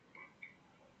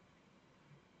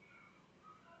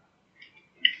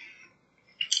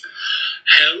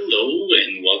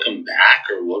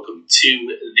to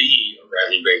the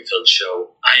Riley Brakefield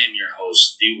Show. I am your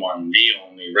host, the one, the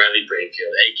only Riley Brakefield,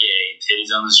 aka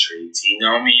Titties on the Streets. You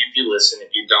know me if you listen.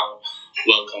 If you don't,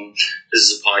 welcome. This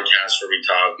is a podcast where we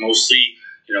talk mostly,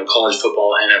 college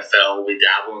football, NFL. We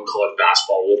dabble in college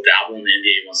basketball. We'll dabble in the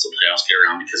NBA once the playoffs get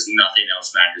around because nothing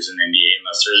else matters in the NBA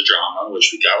unless there's drama,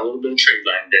 which we got a little bit of trade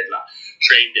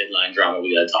deadline drama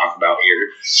we got to talk about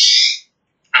here.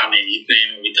 I mean, you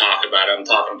name it, we talk about it. I'm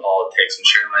talking politics. I'm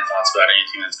sharing my thoughts about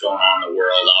anything that's going on in the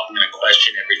world. I'm going to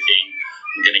question everything.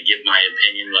 I'm going to give my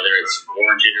opinion, whether it's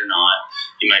warranted or not.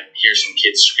 You might hear some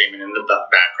kids screaming in the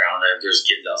background. Or if there's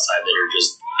kids outside that are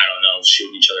just,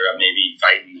 shooting each other up, maybe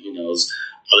fighting, who knows.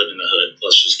 I live in the hood.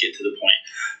 Let's just get to the point.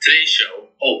 Today's show.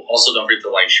 Oh, also don't forget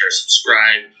to like, share,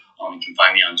 subscribe. You can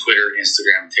find me on Twitter,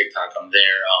 Instagram, TikTok. I'm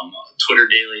there. Twitter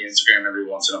daily, Instagram every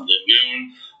once in a blue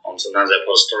moon. Sometimes I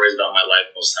post stories about my life.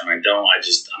 Most of the time I don't.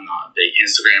 I'm not a big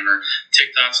Instagrammer.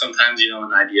 TikTok, sometimes,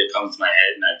 an idea comes to my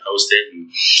head and I post it.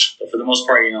 But for the most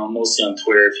part, mostly on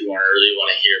Twitter if you really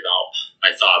want to hear about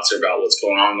my thoughts or about what's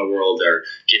going on in the world or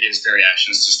get instant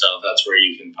reactions to stuff. That's where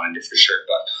you can find it for sure.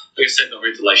 But like I said, don't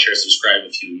forget to like, share, subscribe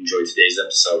if you enjoyed today's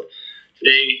episode.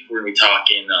 Today, we're going to be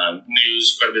talking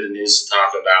news, quite a bit of news to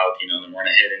talk about. Then we're going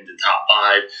to head into top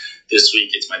 5. This week,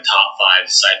 it's my top 5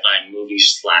 sci-fi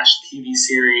movie/TV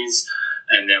series.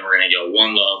 And then we're going to go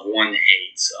one love, one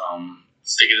hate.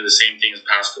 Sticking to the same thing as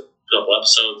past couple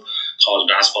episodes. College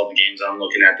basketball, the games I'm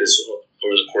looking at this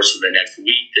over the course of the next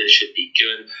week. This should be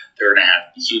good. They're going to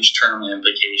have huge tournament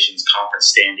implications, conference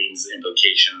standings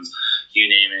implications, you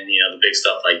name it, the big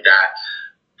stuff like that.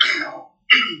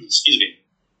 Excuse me.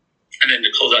 And then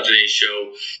to close out today's show,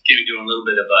 going to be doing a little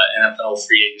bit of an NFL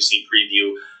free agency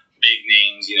preview. Big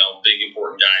names, big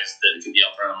important guys that could be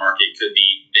out there on the market, could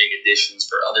be big additions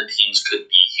for other teams, could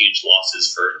be huge losses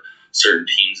for certain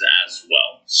teams as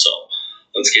well. So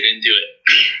let's get into it.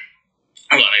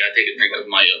 Hold on, I got to take a drink of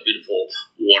my beautiful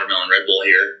watermelon Red Bull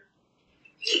here.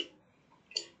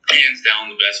 Hands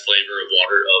down the best flavor of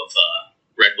water of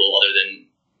Red Bull other than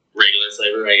regular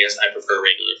flavor. I guess I prefer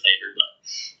regular flavor, but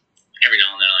every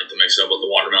now and then I like to mix it up with the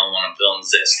watermelon when I'm feeling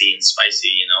zesty and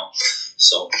spicy,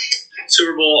 So,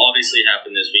 Super Bowl obviously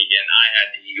happened this weekend. I had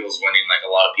the Eagles winning like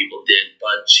a lot of people did,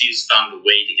 but Chiefs found a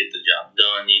way to get the job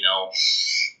done,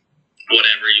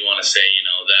 whatever you want to say,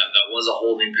 that was a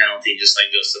holding penalty, just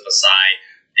like Joseph Asai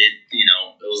did,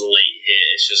 it was a late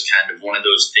hit. It's just kind of one of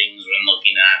those things when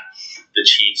looking at the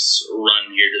Chiefs' run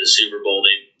here to the Super Bowl.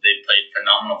 They played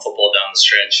phenomenal football down the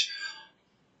stretch,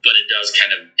 but it does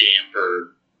kind of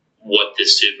damper what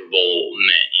this Super Bowl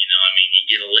meant.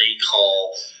 You get a late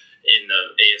call in the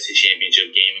AFC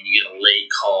Championship game and you get a late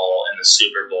call in the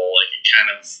Super Bowl. Like, it kind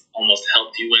of almost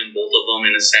helped you win both of them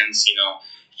in a sense.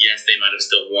 Yes, they might have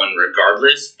still won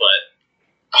regardless, but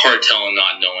hard telling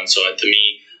not knowing. So to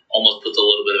me, almost puts a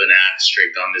little bit of an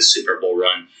asterisk on this Super Bowl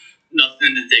run.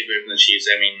 Nothing to take away from the Chiefs.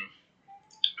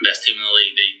 Best team in the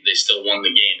league, they still won the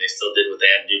game. They still did what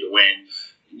they had to do to win.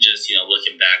 Just,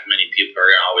 looking back, many people are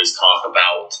going to always talk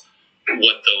about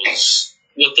what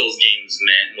those games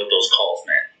meant, what those calls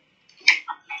meant.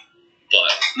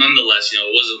 But nonetheless, it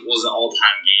was an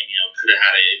all-time game. Could have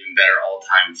had an even better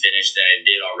all-time finish than it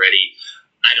did already.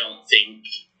 I don't think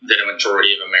that a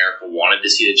majority of America wanted to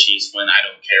see the Chiefs win. I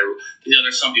don't care.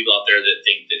 There's some people out there that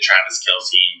think that Travis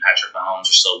Kelce and Patrick Mahomes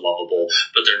are so lovable,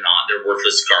 but they're not. They're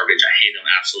worthless garbage. I hate them.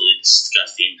 Absolutely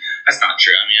disgusting. That's not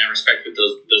true. I respect what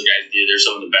those guys do. They're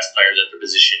some of the best players at their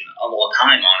position of all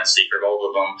time, honestly, for both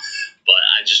of them. But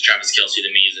Travis Kelce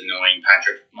to me is annoying.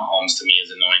 Patrick Mahomes to me is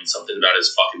annoying. Something about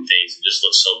his fucking face. It just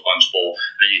looks so punchable.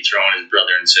 And then you throw in his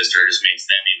brother and sister. It just makes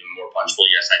them even more punchable.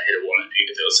 Yes, I'd hit a woman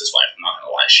if it was his wife. I'm not going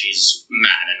to lie. She's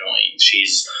mad annoying.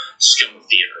 She's scum of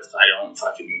the earth. I don't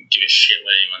fucking give a shit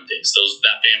what anyone thinks.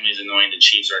 That family's annoying. The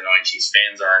Chiefs are annoying. Chiefs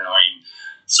fans are annoying.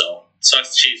 So,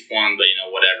 sucks the Chiefs won, but,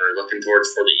 whatever. Looking towards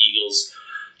for the Eagles.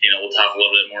 We'll talk a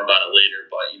little bit more about it later,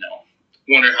 but,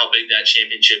 wonder how big that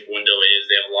championship window is.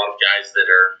 They have a lot of guys that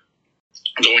are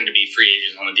going to be free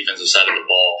agents on the defensive side of the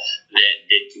ball that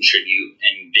did contribute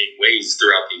in big ways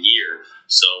throughout the year.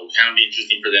 So kind of be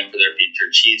interesting for them for their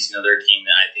future. Chiefs, they're a team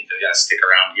that I think they've got to stick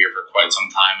around here for quite some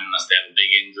time unless they have a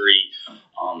big injury.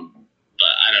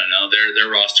 But I don't know. Their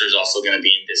roster is also going to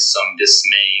be in some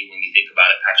dismay when you think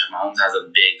about it. Patrick Mahomes has a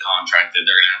big contract that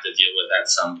they're going to have to deal with at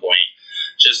some point.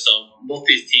 Just so both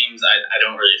these teams, I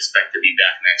don't really expect to be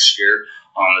back next year.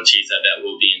 The Chiefs, I bet,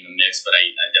 will be in the mix, but I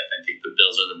definitely think the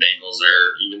Bills or the Bengals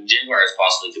or even Jaguars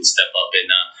possibly could step up and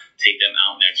take them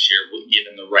out next year,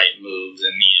 given the right moves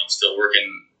and still working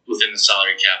within the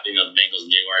salary cap. The Bengals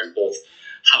and Jaguars both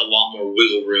have a lot more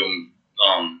wiggle room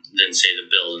than say the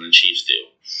Bills and the Chiefs do.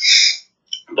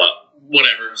 But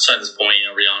whatever. Besides this point,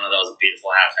 Rihanna, that was a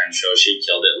beautiful halftime show. She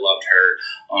killed it. Loved her.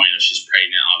 She's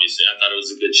pregnant, obviously. I thought it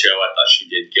was a good show. I thought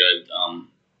she did good.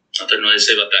 Nothing really to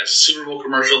say about that. Super Bowl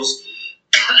commercials.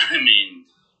 I mean,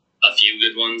 a few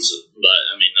good ones, but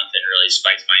nothing really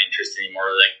spikes my interest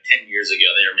anymore. Like 10 years ago,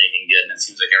 they were making good, and it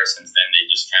seems like ever since then, they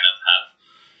just kind of have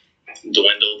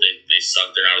dwindled. They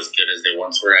suck. They're not as good as they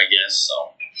once were, I guess.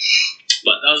 So,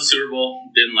 but that was the Super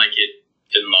Bowl. Didn't like it.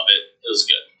 Didn't love it. It was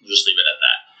good. We'll just leave it at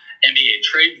that. NBA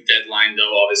trade deadline,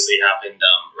 though, obviously happened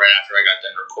right after I got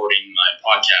done recording my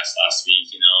podcast last week.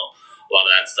 A lot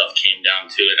of that stuff came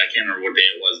down to it. I can't remember what day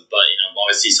it was, but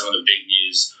obviously some of the big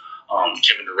news.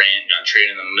 Kevin Durant got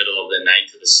traded in the middle of the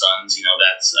night to the Suns.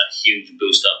 That's a huge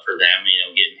boost up for them.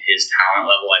 Getting his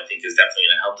talent level, I think, is definitely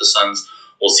going to help the Suns.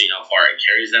 We'll see how far it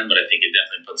carries them, but I think it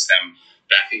definitely puts them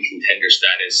back in contender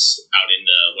status out in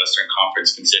the Western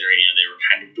Conference, considering they were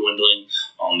kind of dwindling.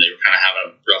 They were kind of having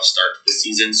a rough start to the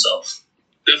season, so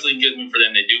definitely a good move for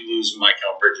them. They do lose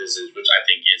Mikal Bridges, which I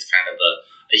think is kind of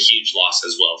a huge loss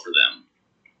as well for them.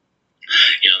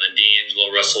 Then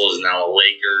D'Angelo Russell is now a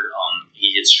Laker.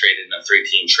 He gets traded in a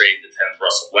 3-team trade that sends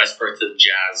Russell Westbrook to the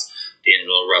Jazz,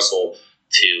 D'Angelo Russell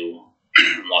to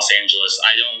Los Angeles.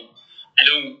 I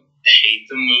don't hate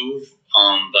the move,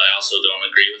 but I also don't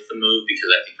agree with the move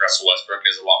because I think Russell Westbrook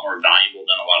is a lot more valuable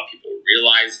than a lot of people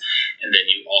realize. And then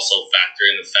you also factor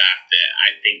in the fact that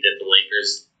I think that the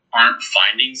Lakers aren't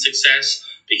finding success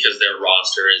because their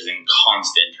roster is in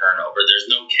constant turnover. There's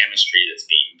no chemistry that's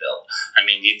being built.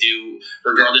 You do,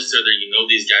 regardless of whether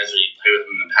these guys or you play with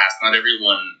them in the past, not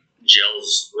everyone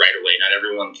gels right away. Not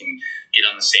everyone can get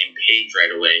on the same page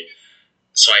right away.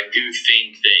 So I do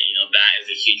think that, that is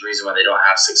a huge reason why they don't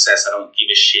have success. I don't give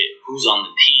a shit who's on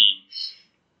the team.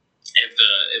 If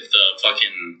the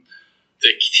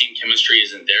team chemistry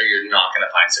isn't there, you're not going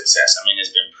to find success.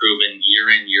 It's been proven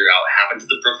year in, year out. It happened to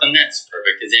the Brooklyn Nets.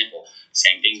 Perfect example.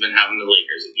 Same thing's been happening to the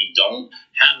Lakers. If you don't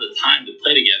have the time to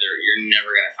play together, you're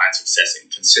never going to find success.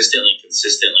 And consistently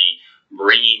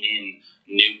bringing in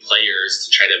new players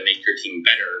to try to make your team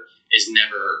better is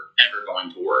never, ever going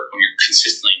to work. When you're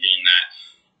consistently doing that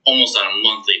almost on a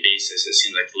monthly basis, it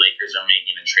seems like the Lakers are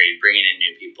making a trade, bringing in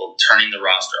new people, turning the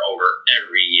roster over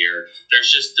every year.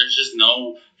 There's just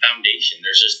no foundation.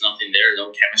 There's just nothing there. No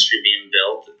chemistry being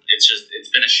built. It's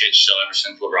been a shit show ever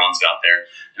since LeBron's got there,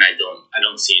 and I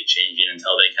don't see it changing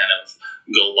until they kind of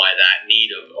go by that need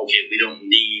of, okay, we don't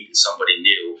need somebody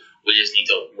new. We just need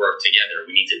to work together.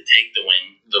 We need to take the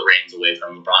reins away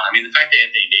from LeBron. The fact that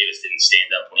Anthony Davis didn't stand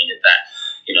up when he hit that,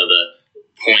 the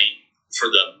point for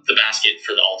the basket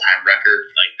for the all-time record,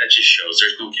 like, that just shows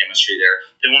there's no chemistry there.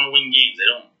 They want to win games. I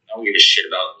don't give a shit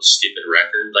about the stupid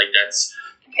record. Like, that's,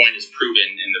 the point is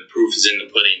proven, and the proof is in the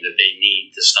pudding that they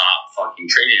need to stop fucking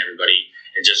trading everybody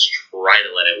and just try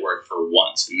to let it work for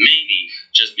once. Maybe,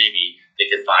 just maybe,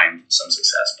 they could find some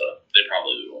success, but they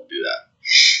probably won't do that.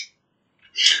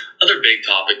 Other big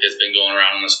topic that's been going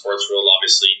around in the sports world,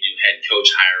 obviously, new head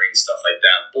coach hiring, stuff like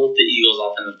that. Both the Eagles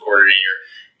offensive coordinator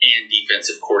and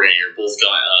defensive coordinator both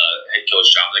got head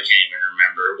coach jobs. I can't even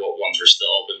remember what ones are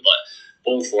still open, but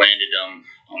both landed them.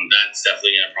 That's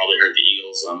definitely going to probably hurt the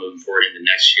Eagles moving forward into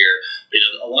next year. But,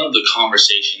 a lot of the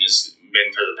conversation has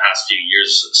been for the past few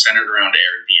years centered around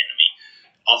Eric Bieniemy,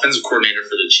 offensive coordinator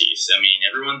for the Chiefs.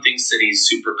 Everyone thinks that he's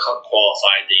super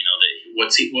qualified. That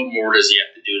what more does he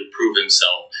have to do to prove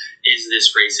himself? Is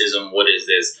this racism? What is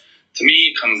this? To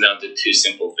me, it comes down to two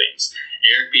simple things.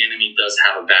 Eric Bieniemy does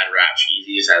have a bad rap sheet.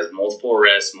 He has multiple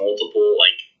arrests, multiple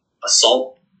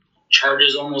assault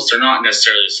charges almost. They're not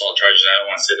necessarily assault charges. I don't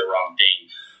want to say the wrong thing.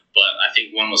 But I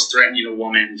think one was threatening a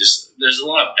woman. There's a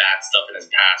lot of bad stuff in his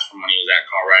past from when he was at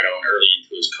Colorado and early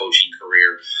into his coaching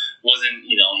career.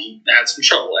 He had some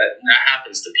trouble. That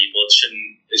happens to people.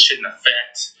 It shouldn't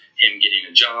affect him getting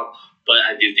a job. But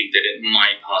I do think that it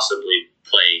might possibly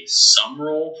play some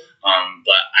role.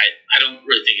 But I don't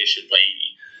really think it should play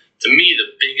any. To me,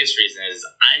 the biggest reason is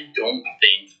I don't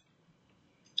think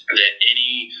that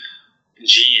any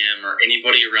GM or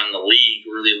anybody around the league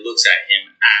really looks at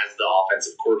him as the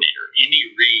offensive coordinator.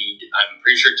 Andy Reid, I'm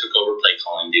pretty sure, took over play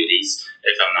calling duties,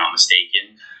 if I'm not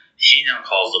mistaken. He now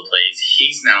calls the plays.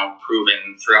 He's now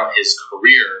proven throughout his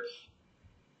career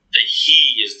that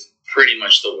he is pretty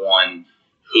much the one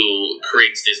who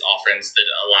creates this offense that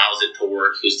allows it to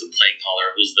work, who's the play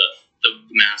caller, who's the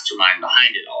mastermind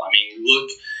behind it all. Look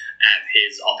at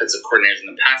his offensive coordinators in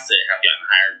the past that have gotten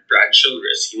hired. Brad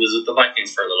Childress, he was with the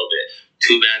Vikings for a little bit.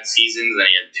 2 bad seasons, then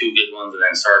he had 2 good ones, and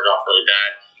then started off really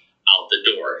bad, out the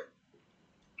door.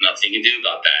 Nothing you can do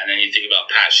about that. And then you think about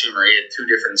Pat Schumer. He had two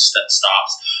different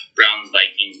stops. Browns,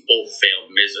 Vikings both failed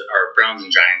or Browns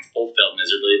and Giants both failed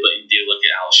miserably. But you do look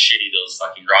at how shitty those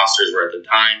fucking rosters were at the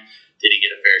time. Did he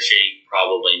get a fair shake?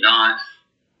 Probably not.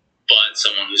 But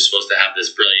someone who's supposed to have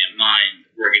this brilliant mind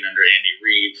working under Andy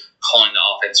Reid, calling the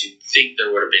offense, you'd think there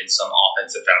would have been some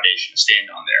offensive foundation to stand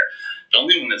on there. The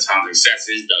only one that's found success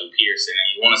is Doug Peterson, and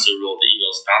he won a Super Bowl with the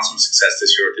Eagles, found some success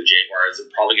this year with the Jaguars.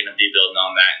 They're probably going to be building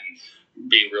on that and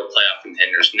be real playoff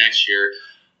contenders next year.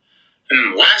 And then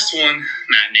the last one,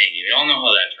 Matt Nagy. We all know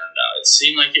how that turned out. It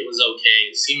seemed like it was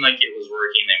okay. It seemed like it was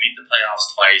working. They made the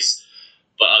playoffs twice.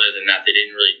 But other than that, they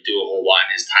didn't really do a whole lot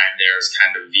in his time there. It's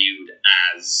kind of viewed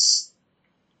as,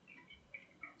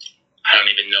 I don't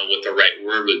even know what the right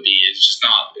word would be. It's just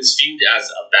not, it's viewed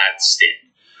as a bad stint.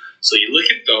 So you look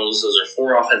at those are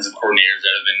four offensive coordinators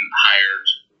that have been hired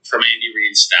from Andy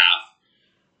Reid's staff.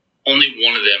 Only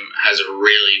one of them has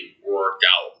really worked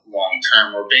out long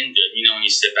term or been good. You know, when you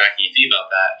sit back and you think about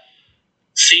that,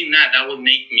 seeing that would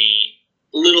make me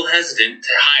a little hesitant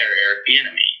to hire Eric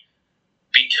Bieniemy,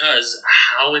 because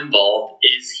how involved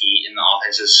is he in the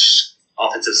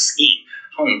offensive scheme?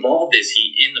 How involved is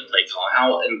he in the play calling?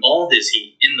 How involved is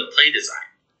he in the play design?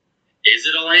 Is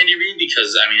it all Andy Reid?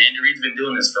 Because, Andy Reid's been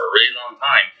doing this for a really long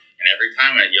time. And every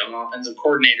time a young offensive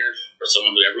coordinator or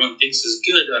someone who everyone thinks is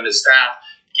good on his staff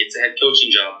gets a head coaching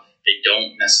job, they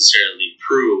don't necessarily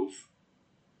prove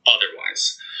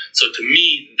otherwise. So to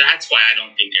me, that's why I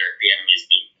don't think Eric Bieniemy has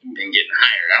been getting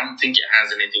hired. I don't think it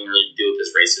has anything really to do with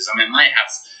his racism. It might have,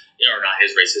 or not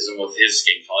his racism, with his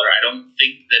skin color. I don't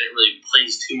think that it really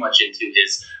plays too much into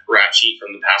his rap sheet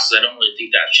from the past. I don't really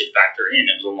think that should factor in.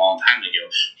 It was a long time ago.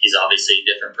 He's obviously a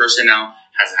different person now.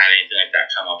 Hasn't had anything like that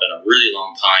come up in a really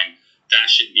long time. That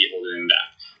shouldn't be holding him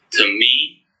back. To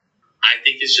me, I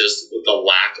think it's just with the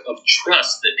lack of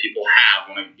trust that people have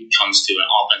when it comes to an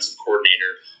offensive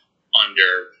coordinator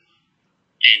under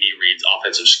Andy Reid's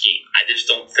offensive scheme. I just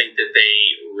don't think that they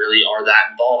really are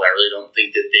that involved. I really don't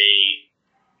think that they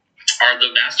are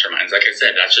the masterminds. Like I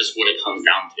said, that's just what it comes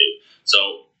down to.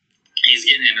 So he's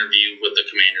getting interviewed with the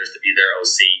Commanders to be their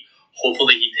OC.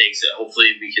 Hopefully he takes it.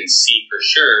 Hopefully we can see for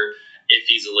sure if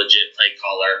he's a legit play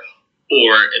caller,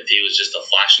 or if he was just a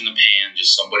flash in the pan,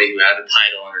 just somebody who had a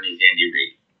title underneath Andy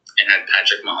Reid and had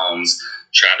Patrick Mahomes,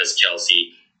 Travis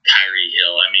Kelce, Tyreek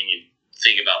Hill. You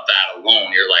think about that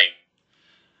alone, you're like,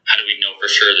 how do we know for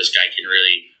sure this guy can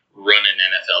really run an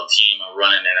NFL team or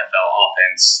run an NFL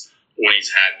offense when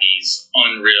he's had these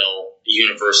unreal,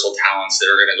 universal talents that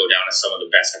are going to go down as some of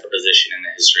the best at the position in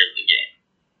the history of the game?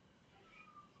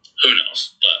 Who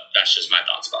knows? But that's just my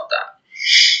thoughts about that.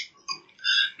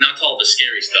 Not to all the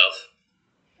scary stuff.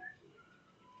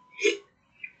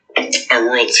 Our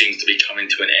world seems to be coming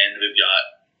to an end. We've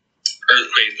got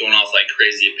earthquakes going off like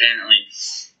crazy, apparently.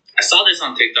 I saw this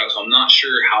on TikTok, so I'm not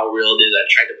sure how real it is. I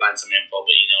tried to find some info,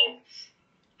 but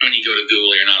when you go to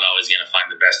Google, you're not always going to find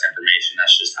the best information.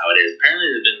 That's just how it is. Apparently,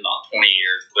 there's been about 20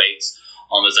 earthquakes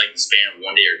almost like the span of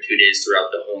 1 day or 2 days throughout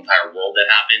the whole entire world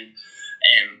that happened.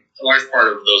 And a large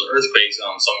part of those earthquakes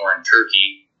somewhere in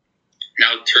Turkey.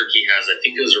 Now Turkey has, I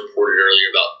think it was reported earlier,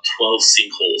 about 12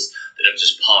 sinkholes that have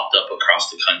just popped up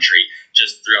across the country,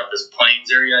 just throughout this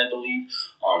plains area, I believe.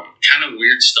 Kind of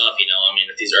weird stuff,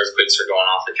 if these earthquakes are going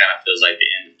off, it kind of feels like the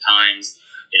end of times.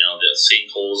 The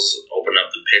sinkholes open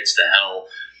up the pits to hell.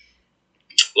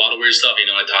 A lot of weird stuff.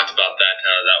 I talked about that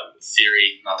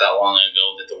theory not that long ago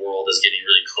that the world is getting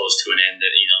really close to an end,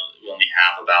 that, we only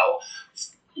have about,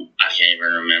 I can't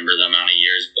even remember the amount of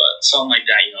years, but something like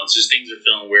that. It's just things are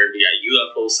feeling weird. We got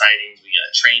UFO sightings. We got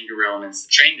train derailments.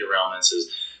 The train derailments is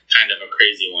kind of a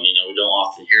crazy one. We don't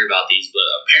often hear about these, but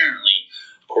apparently,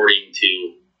 according to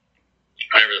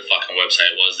whatever the fucking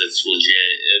website was, it's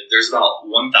legit. There's about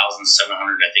 1,700,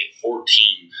 I think, 14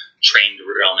 train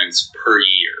derailments per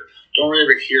year. Don't really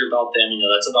ever hear about them.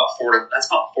 That's about 4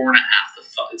 and a half.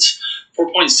 It's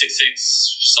 4.66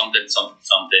 something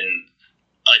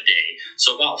a day.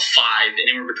 So about 5,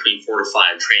 anywhere between 4 to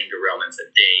 5 train derailments a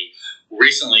day.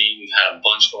 Recently, we've had a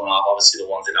bunch going off. Obviously,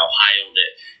 the ones in Ohio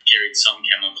that carried some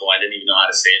chemical. I didn't even know how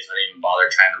to say it, so I didn't even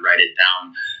bother trying to write it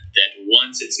down. That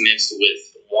once it's mixed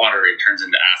with water, it turns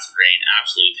into acid rain.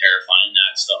 Absolutely terrifying.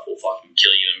 That stuff will fucking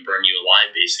kill you and burn you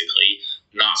alive, basically.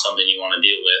 Not something you want to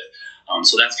deal with.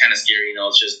 So that's kind of scary.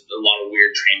 It's just a lot of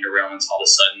weird train derailments all of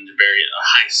a sudden. A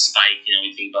high spike.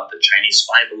 We think about the Chinese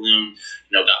spy balloon.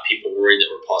 Got people worried that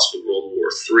we're possibly World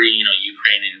War III.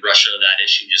 Ukraine and Russia, that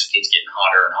issue just keeps getting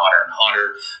hotter and hotter and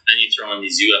hotter. Then you throw in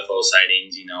these UFO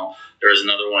sightings. There was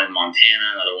another one in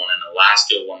Montana, another one in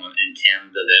Alaska, one in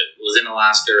Canada that was in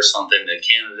Alaska or something that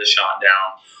Canada shot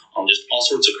down. Just all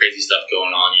sorts of crazy stuff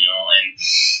going on,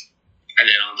 and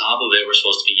then on top of it, we're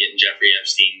supposed to be getting Jeffrey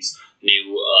Epstein's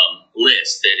new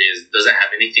list that doesn't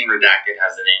have anything redacted,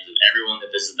 has the names of everyone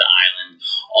that visited the island,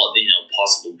 all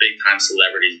possible big time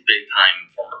celebrities, big time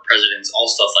former presidents, all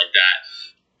stuff like that.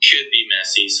 Could be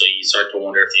messy, so you start to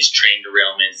wonder if these train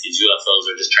derailments, these UFOs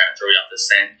are just trying to throw you off the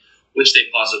scent, which they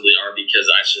possibly are, because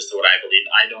that's just what I believe.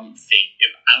 I don't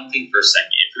think for a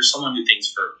second, if you're someone who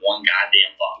thinks for one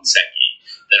goddamn fucking second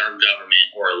that our government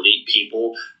or elite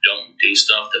people don't do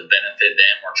stuff to benefit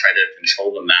them or try to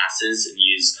control the masses and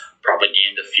use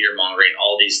propaganda, fear mongering,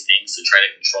 all these things to try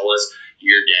to control us,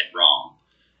 you're dead wrong.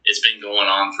 It's been going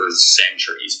on for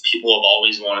centuries. People have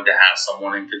always wanted to have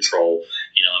someone in control.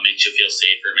 It makes you feel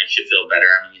safer. It makes you feel better.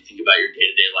 I mean, you think about your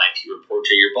day-to-day life. You report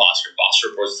to your boss. Your boss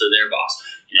reports to their boss.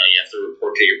 You have to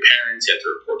report to your parents. You have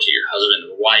to report to your husband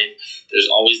or wife. There's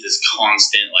always this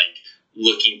constant,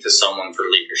 looking to someone for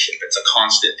leadership. It's a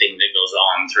constant thing that goes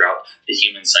on throughout the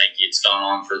human psyche. It's gone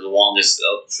on for the longest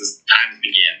since time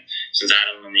began, since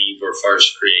Adam and Eve were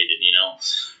first created,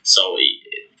 So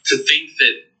to think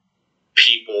that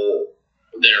people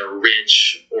that are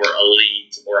rich or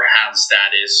elite or have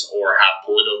status or have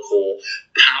political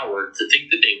power, to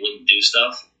think that they wouldn't do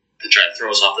stuff to try to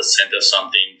throw us off the scent of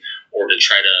something, or to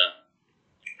try to,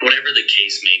 whatever the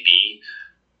case may be,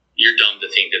 you're dumb to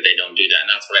think that they don't do that.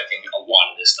 And that's what I think a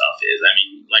lot of this stuff is. I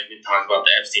mean, like we talked about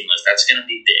the Epstein list, that's going to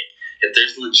be big. If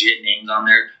there's legit names on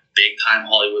there, big time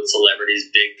Hollywood celebrities,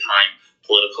 big time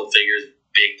political figures,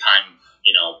 big time,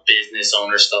 business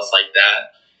owners, stuff like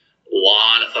that, a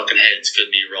lot of fucking heads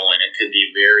could be rolling. It could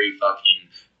be a very fucking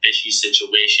fishy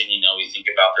situation. We think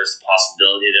about there's the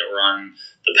possibility that we're on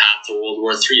the path to World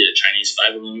War III. The Chinese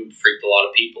spy balloon freaked a lot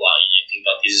of people out. You think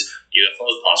about these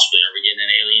UFOs possibly. Are we getting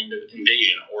an alien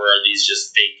invasion? Or are these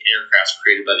just fake aircrafts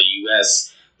created by the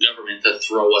U.S. government to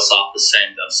throw us off the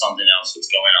scent of something else that's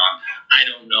going on? I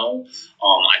don't know.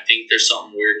 I think there's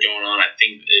something weird going on. I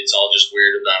think it's all just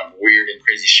weird about weird and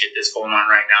crazy shit that's going on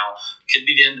right now. Could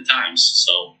be the end of times.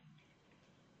 So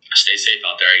stay safe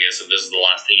out there, I guess, if this is the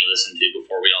last thing you listen to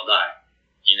before we all die.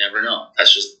 You never know.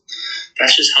 That's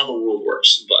just how the world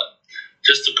works. But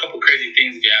just a couple crazy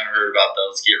things. If you haven't heard about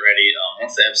those, get ready.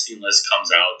 Once the Epstein list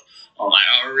comes out,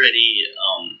 I already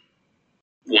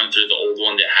went through the old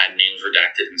one that had names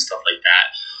redacted and stuff like that.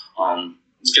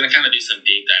 It's going to kind of do some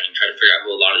deep diving, try to figure out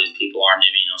who a lot of these people are,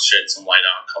 maybe, shed some light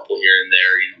on a couple here and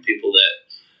there, people that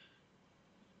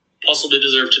possibly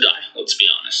deserve to die, let's be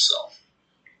honest. So,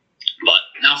 but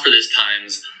now for this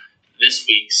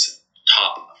week's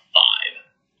top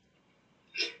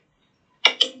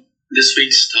 5. This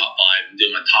week's top 5, I'm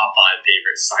doing my top 5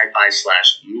 favorite sci-fi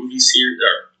 / movie series,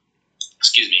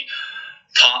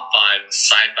 top 5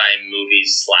 sci-fi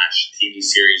movies / TV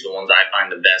series, the ones I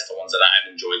find the best, the ones that I've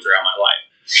enjoyed throughout my life.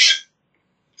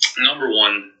 Number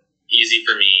 1, easy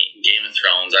for me, Game of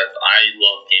Thrones. I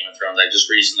love Game of Thrones. I just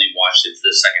recently watched it for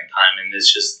the second time, and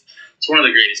it's one of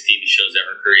the greatest TV shows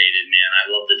ever created, man.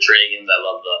 I love the dragons. I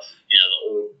love the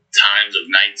old times of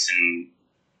knights and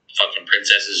fucking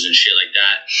princesses and shit like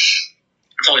that.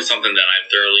 It's always something that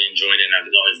I've thoroughly enjoyed, and I've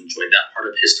always enjoyed that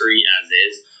part of history as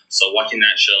is. So watching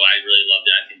that show, I really loved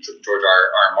it. I think George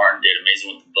R. Martin did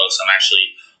amazing with the books. I'm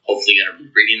actually hopefully going to be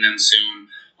reading them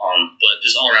soon. But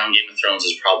just all around, Game of Thrones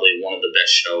is probably one of the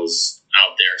best shows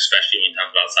out there, especially when you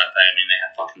talk about sci-fi. I mean, they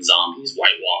have fucking zombies,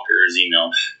 White Walkers,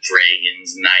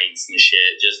 dragons, knights, and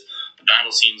shit. Just the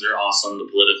battle scenes are awesome. The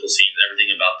political scenes,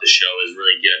 everything about the show is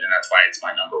really good, and that's why it's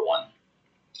my number 1.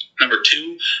 Number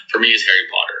 2 for me is Harry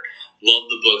Potter.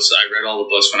 Love the books. I read all the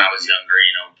books when I was younger,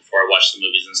 before I watched the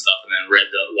movies and stuff, and then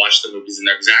watched the movies, and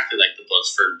they're exactly like the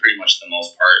books for pretty much the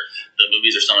most part. The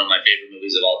movies are some of my favorite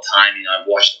movies of all time. I've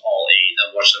watched all 8.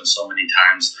 I've watched them so many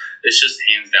times. It's just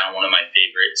hands down one of my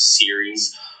favorite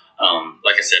series.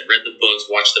 Like I said, read the books,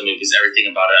 watched the movies,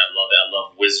 everything about it. I love it. I love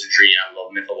wizardry. I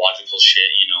love mythological shit.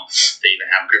 They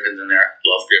even have griffins in there. I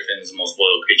love griffins, the most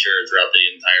loyal creature throughout the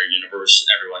entire universe.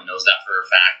 Everyone knows that for a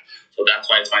fact. So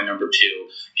that's why it's my number 2.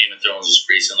 Game of Thrones just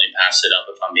recently passed it up,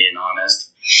 if I'm being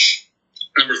honest.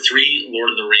 Number 3,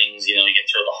 Lord of the Rings. You can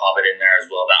throw The Hobbit in there as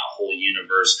well, that whole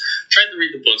universe. Tried to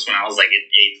read the books when I was like in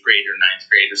 8th grade or 9th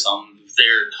grade or something.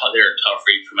 They're a tough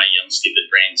read for my young, stupid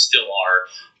brain. Still are.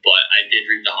 But I did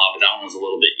read The Hobbit. That one was a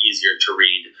little bit easier to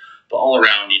read. But all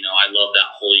around, I love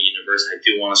that whole universe. I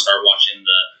do want to start watching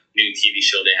the new TV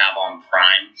show they have on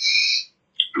Prime.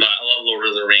 But I love Lord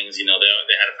of the Rings. They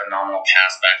had a phenomenal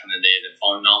cast back in the day. The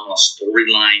phenomenal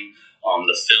storyline.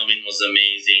 The filming was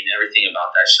amazing. Everything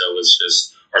about that show was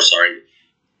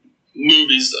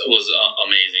movies was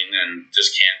amazing, and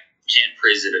just can't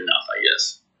praise it enough, I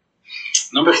guess.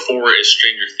 Number 4 is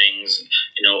Stranger Things.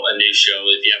 A new show.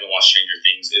 If you haven't watched Stranger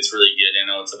Things, it's really good. I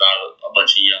know it's about a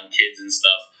bunch of young kids and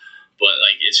stuff, but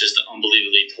it's just an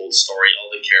unbelievably told story.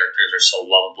 All the characters are so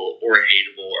lovable or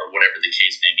hateable or whatever the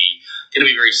case may be. It's going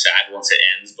to be very sad once it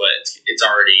ends, but it's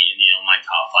already in my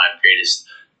top 5 greatest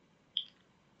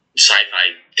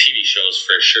sci-fi TV shows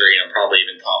for sure. Probably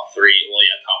even top 3. Well,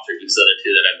 yeah, top 3 because the other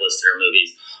 2 that I've listed are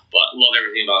movies. But love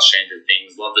everything about Stranger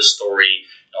Things. Love the story.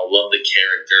 Love the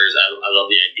characters. I love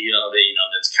the idea of it.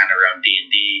 That's kind of around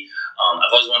D&D.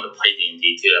 I've always wanted to play D&D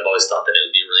too. I've always thought that it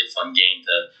would be a really fun game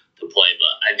to play.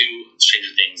 But I do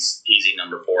Stranger Things easy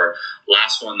number 4.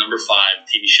 Last one, number 5,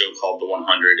 TV show called The 100.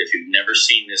 If you've never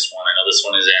seen this one, I know this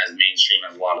one is as mainstream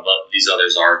as a lot of these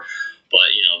others are. But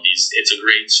it's a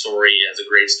great story. It has a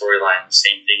great storyline. The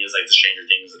same thing as the Stranger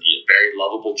Things. Very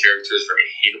lovable characters, very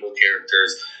hateable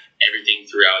characters. Everything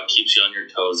throughout keeps you on your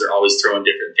toes. They're always throwing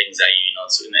different things at you.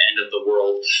 It's in the end of the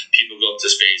world. People go up to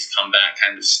space, come back,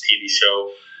 kind of TV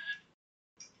show.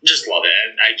 Just love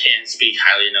it. I can't speak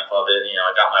highly enough of it.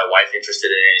 I got my wife interested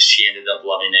in it. She ended up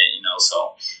loving it.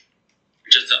 So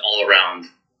just an all-around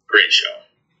great show.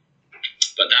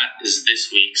 But that is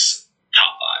this week's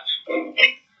top 5.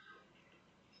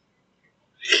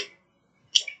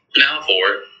 Now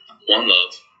for One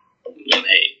Love, One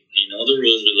Hate. The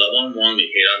rules. We love on one, we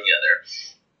hate on the other.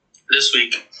 This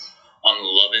week, on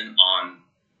loving on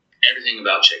everything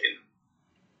about chicken.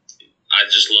 I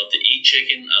just love to eat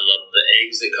chicken. I love the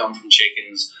eggs that come from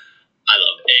chickens. I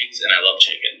love eggs and I love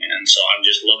chicken, man. So I'm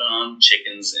just loving on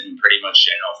chickens in pretty much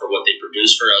general for what they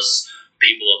produce for us,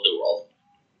 people of the world.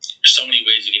 There's so many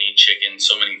ways you can eat chicken,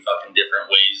 so many fucking different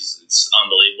ways. It's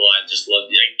unbelievable. I just love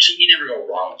you never go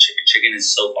wrong with chicken. Chicken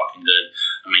is so fucking good.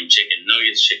 Chicken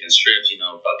nuggets, chicken strips,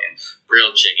 fucking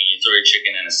grilled chicken. You throw your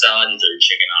chicken in a salad, you throw your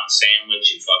chicken on a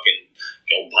sandwich, you fucking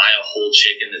go buy a whole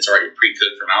chicken that's already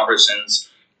pre-cooked from Albertsons.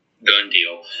 Done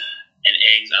deal. And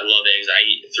eggs, I love eggs. I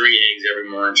eat 3 eggs every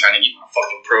morning trying to get my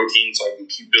fucking protein so I can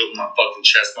keep building my fucking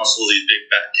chest muscles, these big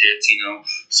fat tits,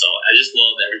 So I just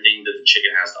love everything that the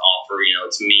chicken has to offer.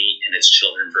 It's meat and it's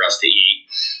children for us to eat.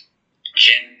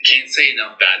 Can't say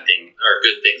enough bad things or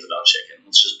good things about chicken.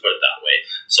 Let's just put it that way.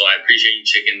 So I appreciate you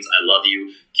chickens. I love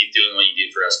you. Keep doing what you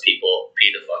do for us people.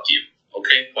 P to fuck you.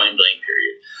 Okay? Point blank,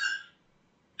 period.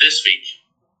 This week,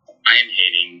 I am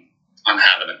hating on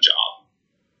having a job.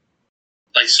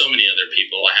 Like so many other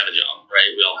people, I have a job,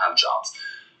 right? We all have jobs.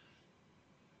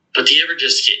 But do you ever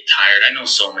just get tired? I know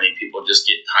so many people just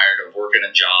get tired of working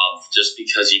a job just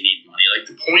because you need money.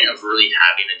 The point of really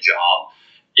having a job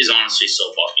is honestly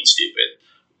so fucking stupid.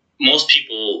 Most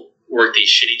people work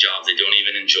these shitty jobs they don't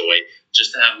even enjoy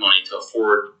just to have money to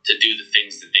afford to do the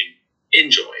things that they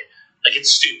enjoy.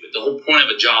 It's stupid. The whole point of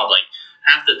a job,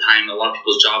 half the time, a lot of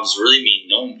people's jobs really mean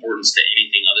no importance to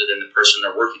anything other than the person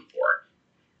they're working for.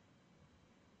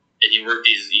 And you work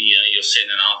these, you'll sit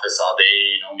in an office all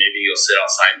day, maybe you'll sit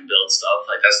outside and build stuff.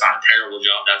 That's not a terrible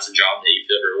job. That's a job that you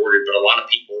feel rewarded. But a lot of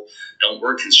people don't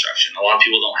work construction. A lot of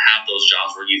people don't have those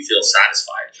jobs where you feel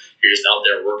satisfied. You're just out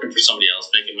there working for somebody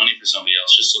else, making money for somebody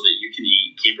else, just so that you can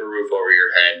eat, keep a roof over your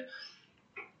head,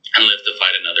 and live to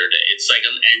fight another day. It's like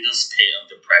an endless pit of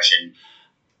depression.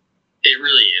 It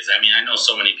really is. I know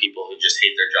so many people who just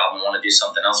hate their job and want to do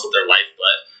something else with their life,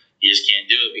 but you just can't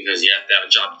do it because you have to have a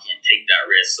job. You can't take that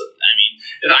risk. So,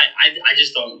 I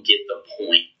just don't get the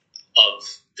point of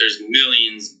there's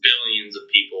millions, billions of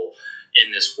people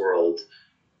in this world.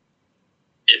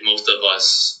 And most of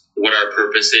us, what our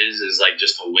purpose is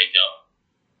just to wake up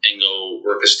and go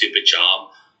work a stupid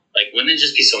job. Wouldn't it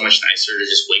just be so much nicer to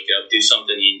just wake up, do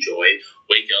something you enjoy,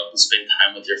 wake up and spend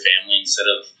time with your family instead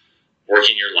of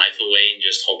working your life away and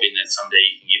just hoping that someday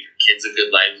you can give your kids a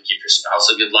good life, give your spouse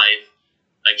a good life?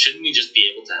 Shouldn't we just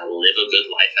be able to live a good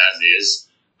life as is,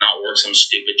 not work some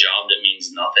stupid job that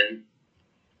means nothing?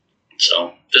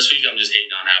 So this week I'm just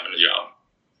hating on having a job.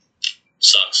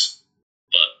 Sucks.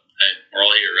 But hey, we're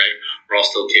all here, right? We're all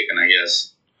still kicking, I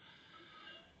guess.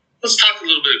 Let's talk a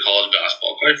little bit of college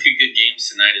basketball. Quite a few good games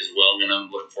tonight as well.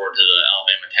 I'm looking forward to the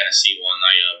Alabama-Tennessee one.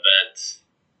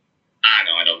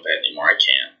 I don't bet anymore. I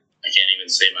can't even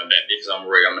say my bet because I'm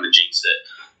worried I'm going to jinx it.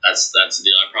 That's the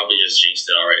deal. I probably just jinxed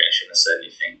it already. I shouldn't have said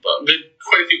anything. But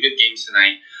quite a few good games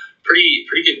tonight. Pretty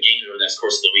good games over the next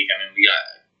course of the week. We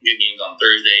got good games on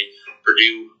Thursday.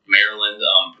 Purdue, Maryland.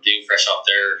 Purdue fresh off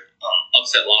their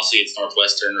upset loss against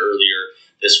Northwestern earlier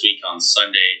this week on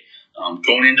Sunday.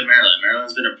 Going into Maryland.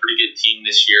 Maryland's been a pretty good team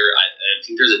this year. I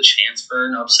think there's a chance for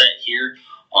an upset here.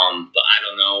 But I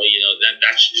don't know.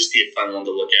 That should just be a fun one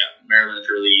to look at. Maryland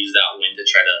could really use that win to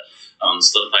try to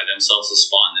solidify themselves a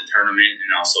spot in the tournament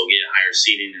and also get higher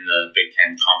seeding in the Big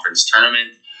Ten Conference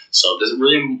tournament. So this is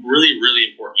really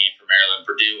important game for Maryland.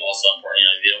 Purdue also important.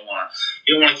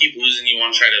 You don't want to keep losing. You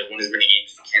want to try to win as many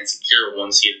games as you can, secure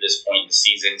one seed at this point in the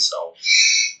season. So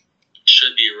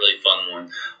should be a really fun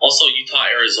one. Also, Utah,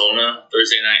 Arizona,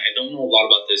 Thursday night. I don't know a lot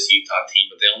about this Utah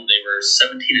team, but they were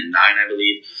 17-9, I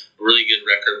believe. Really good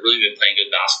record, really good playing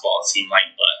good basketball, it seemed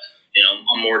like. But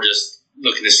I'm more just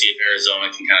looking to see if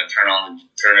Arizona can kind of turn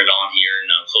it on here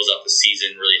and close out the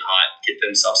season really hot, get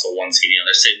themselves a 1 seed.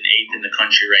 They're sitting 8th in the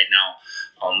country right now.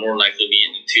 More likely be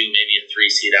in the 2, maybe a 3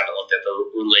 seed. I haven't looked at the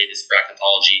latest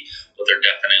bracketology, but they're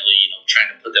definitely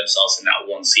trying to put themselves in that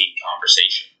 1 seed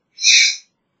conversation.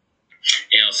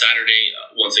 Saturday,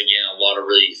 once again, a lot of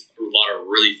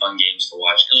really fun games to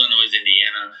watch. Illinois,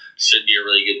 Indiana should be a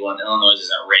really good one. Illinois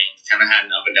isn't ranked, kind of had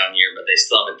an up and down year, but they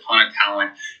still have a ton of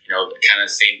talent. Kind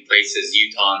of same place as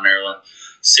Utah and Maryland,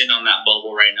 sitting on that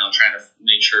bubble right now, trying to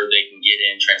make sure they can get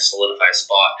in, trying to solidify a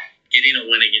spot. Getting a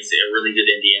win against a really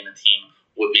good Indiana team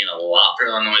would mean a lot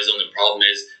for Illinois. The only problem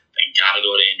is they got to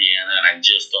go to Indiana, and I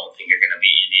just don't think you're going to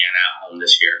beat Indiana at home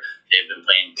this year. They've been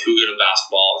playing too good of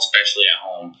basketball, especially at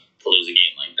home, to lose a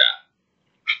game like that.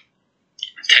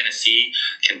 Tennessee,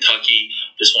 Kentucky.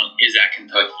 This one is at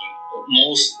Kentucky.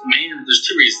 There's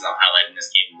 2 reasons I'm highlighting this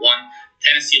game. One,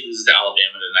 Tennessee loses to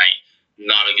Alabama tonight.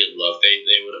 Not a good look.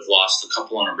 They would have lost a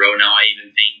couple in a row now. I even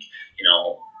think,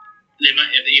 they might,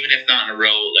 even if not in a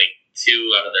row, like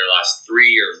 2 out of their last 3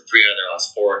 or 3 out of their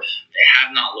last 4, they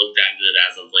have not looked that good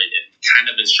as of late. They've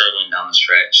kind of been struggling down the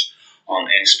stretch. And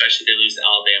especially if they lose to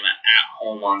Alabama at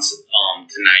home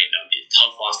tonight, that would be a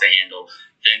tough loss to handle.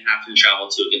 Then having to travel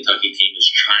to a Kentucky team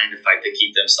who's trying to fight to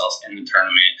keep themselves in the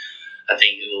tournament. I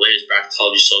think the latest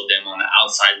bracketology showed them on the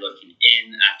outside looking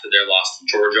in after their loss to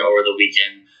Georgia over the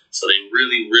weekend. So they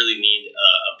really need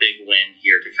a big win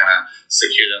here to kind of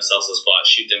secure themselves a spot,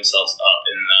 shoot themselves up,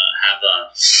 and have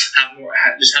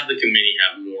the committee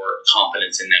have more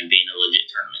confidence in them being a legit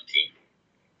tournament team.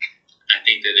 I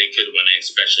think that they could win it,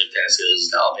 especially if Tennessee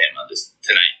loses to Alabama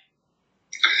tonight.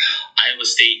 Iowa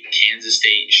State, Kansas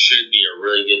State should be a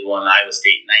really good one. Iowa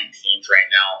State 19th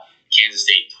right now. Kansas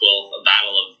State 12th. A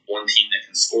battle of one team that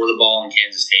can score the ball in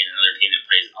Kansas State and another team that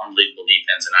plays unbelievable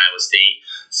defense in Iowa State.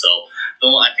 So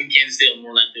I think Kansas State will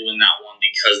more likely win that one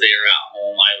because they are at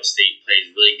home. Iowa State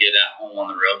plays really good at home on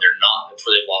the road. They're not. That's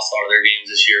where they've lost a lot of their games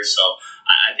this year. So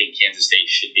I think Kansas State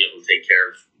should be able to take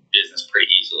care of business pretty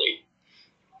easily.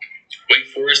 Wake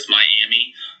Forest,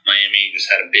 Miami. Miami just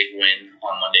had a big win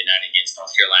on Monday night against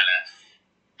North Carolina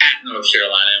at North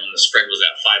Carolina when the spread was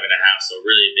at 5.5. So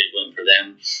really a big win for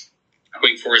them.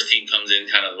 Wake Forest team comes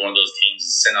in kind of one of those teams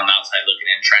sitting on the outside looking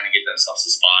in, trying to get themselves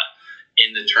a spot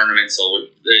in the tournament. So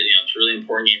it's a really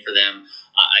important game for them.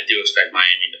 I do expect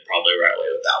Miami to probably ride away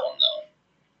with that one though.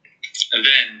 And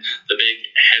then the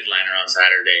big headliner on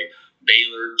Saturday.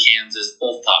 Baylor, Kansas,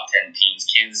 both top 10 teams.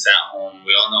 Kansas at home.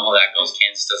 We all know how that goes.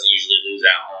 Kansas doesn't usually lose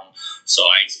at home. So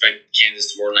I expect Kansas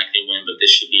to more likely win, but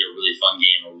this should be a really fun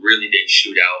game, a really big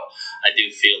shootout. I do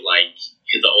feel like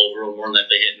the over will more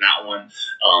likely hit in that one.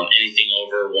 Anything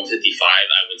over 155,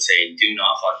 I would say do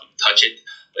not fucking touch it.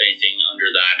 But anything under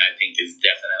that, I think is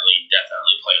definitely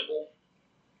playable.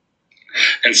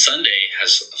 And Sunday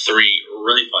has 3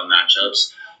 really fun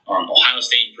matchups. Ohio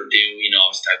State and Purdue,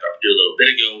 obviously talked about Purdue a little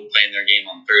bit ago, playing their game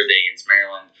on Thursday against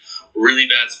Maryland.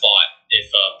 Really bad spot if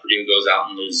Purdue goes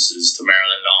out and loses to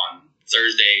Maryland on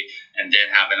Thursday and then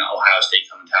having Ohio State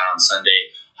come to town on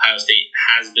Sunday. Ohio State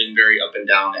has been very up and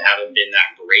down. They haven't been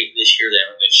that great this year.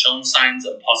 They've shown signs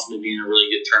of possibly being a really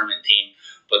good tournament team,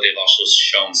 but they've also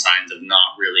shown signs of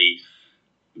not really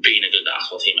being a good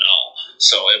basketball team at all.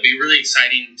 So it'll be really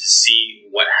exciting to see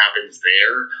what happens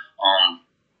there.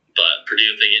 But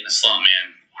Purdue, if they get in a slump,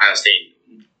 man, Ohio State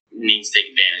needs to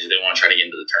take advantage if they want to try to get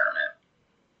into the tournament.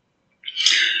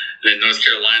 And then North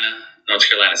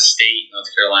Carolina State.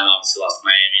 North Carolina obviously lost to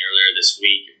Miami earlier this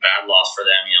week. Bad loss for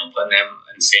them, putting them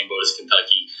in the same boat as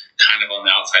Kentucky, kind of on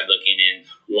the outside looking in.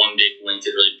 One big win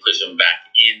could really push them back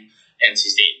in.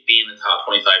 NC State being the top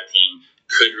 25 team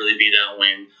could really be that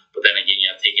win. But then again,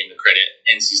 you have to take into credit,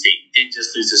 NC State did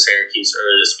just lose to Syracuse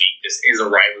earlier this week. This is a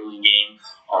rivalry game.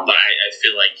 But I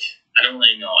feel like, I don't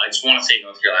really know. I just want to say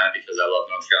North Carolina because I love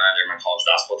North Carolina. They're my college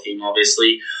basketball team,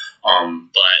 obviously.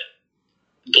 But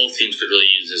both teams could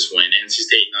really use this win. NC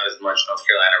State, not as much. North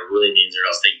Carolina really needs it, or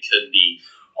else they could be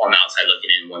on the outside looking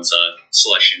in once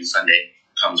Selection Sunday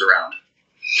comes around.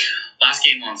 Last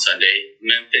game on Sunday,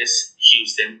 Memphis,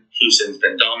 Houston. Houston's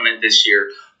been dominant this year.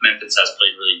 Memphis has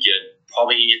played really good.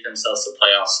 Probably can get themselves to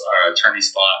playoffs or a tourney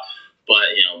spot.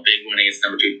 But, big win against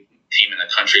number 2 team in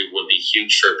the country would be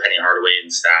huge for Penny Hardaway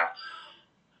and staff.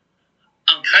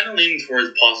 I'm kind of leaning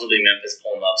towards possibly Memphis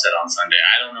pulling the upset on Sunday.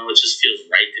 I don't know. It just feels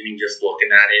right to me just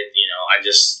looking at it.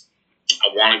 I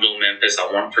want to go Memphis.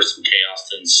 I want for some chaos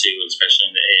to ensue, especially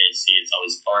in the AAC. It's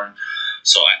always fun.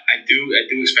 So I do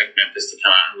expect Memphis to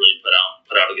come out and really put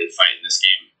out a good fight in this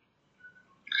game.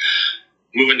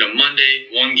 Moving to Monday,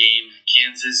 one game,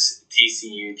 Kansas,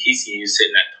 TCU. TCU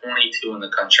sitting at 22 in the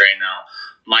country right now.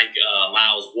 Mike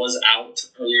Miles was out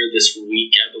earlier this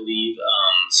week, I believe,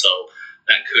 so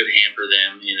that could hamper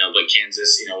them, but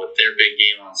Kansas, with their big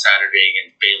game on Saturday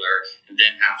against Baylor and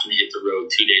then having to hit the road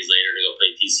 2 days later to go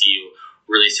play TCU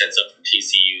really sets up for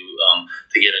TCU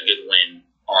to get a good win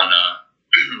on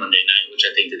Monday night, which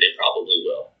I think that they probably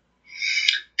will.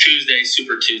 Tuesday,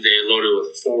 Super Tuesday, loaded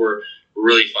with 4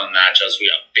 really fun matchups. We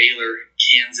got Baylor,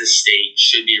 Kansas State,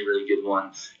 should be a really good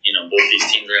one. Both these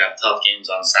teams are going to have tough games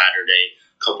on Saturday,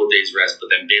 a couple of days rest, but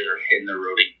then Baylor hitting the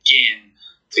road again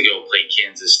to go play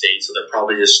Kansas State, so they're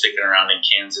probably just sticking around in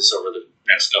Kansas over the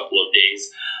next couple of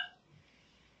days.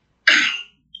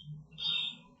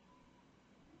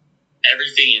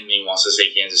 Everything in me wants to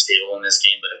say Kansas State will win this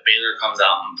game, but if Baylor comes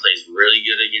out and plays really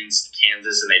good against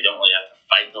Kansas and they don't really have to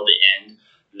fight till the end,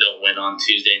 they'll win on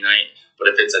Tuesday night.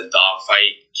 But if it's a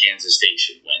dogfight, Kansas State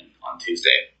should win on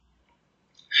Tuesday.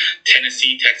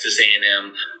 Tennessee, Texas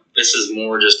A&M. This is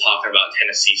more just talking about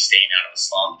Tennessee staying out of a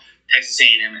slump. Texas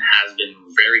A&M has been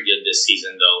very good this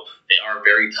season, though. They are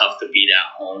very tough to beat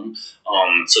at home,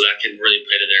 so that can really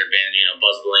play to their advantage.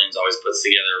 Buzz Williams always puts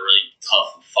together a really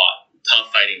tough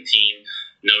fighting team.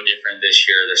 No different this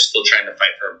year. They're still trying to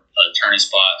fight for a turning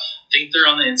spot. I think they're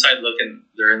on the inside looking.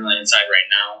 They're in the inside right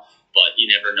now, but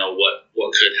you never know what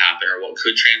could happen or what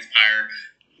could transpire.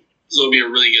 So it'll be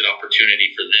a really good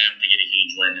opportunity for them to get a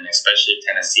huge win, and especially if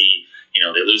Tennessee,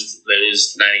 they lose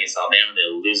tonight against Alabama,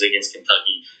 they'll lose against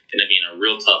Kentucky. Going to be in a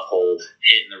real tough hole,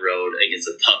 hitting the road against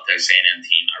a tough Texas A&M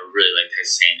team. I really like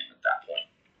Texas A&M at that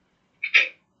point.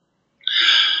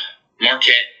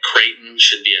 Marquette, Creighton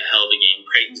should be a hell of a game.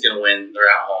 Creighton's going to win.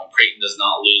 They're at home. Creighton does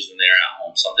not lose when they're at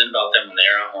home. Something about them when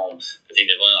they're at home. I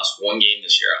think they've only lost one game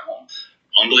this year at home.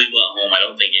 Unbelievable at home. I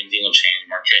don't think anything will change.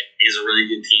 Marquette is a really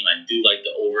good team. I do like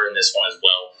the over in this one as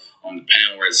well.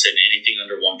 Depending on where it's sitting, anything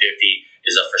under 150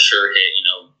 is a for sure hit.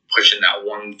 Pushing that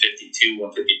 152,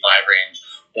 155 range.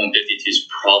 152 is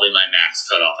probably my max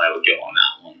cutoff. I would go on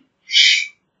that one.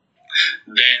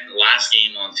 Then last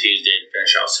game on Tuesday to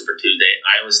finish out Super Tuesday,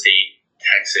 Iowa State,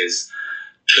 Texas.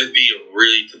 Could be a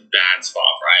really bad spot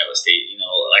for Iowa State.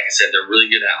 Like I said, they're really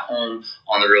good at home.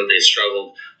 On the road, they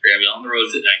struggled. They're going to be on the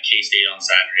road at K-State on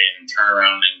Saturday and turn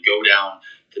around and go down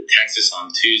to Texas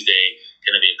on Tuesday.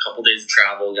 Going to be a couple days of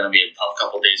travel. Going to be a tough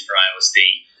couple days for Iowa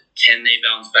State. Can they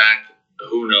bounce back?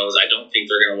 Who knows? I don't think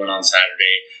they're going to win on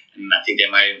Saturday. And I think they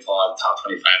might even fall out of the top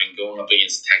 25. And going up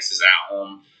against Texas at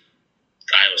home,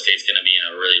 Iowa State's going to be in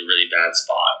a really, really bad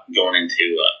spot going into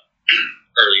the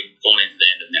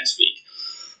end of next week.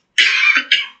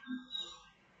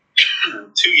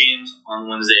 2 games on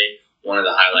Wednesday. Wanted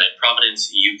to highlight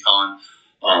Providence, UConn.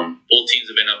 Both teams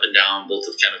have been up and down. Both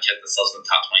have kind of kept themselves in the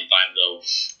top 25, though.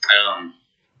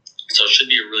 So it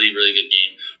should be a really, really good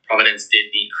game. Providence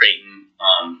did beat Creighton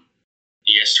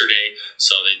yesterday,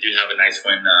 so they do have a nice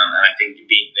win. And I think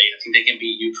they can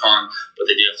beat UConn, but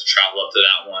they do have to travel up to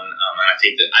that one. And I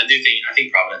think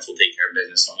Providence will take care of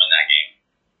business and win that game.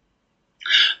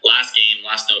 Last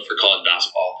note for college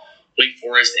basketball. Wake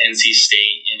Forest, NC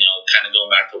State, kind of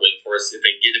going back to Wake Forest. If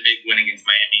they get a big win against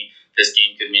Miami, this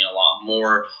game could mean a lot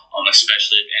more,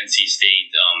 especially if NC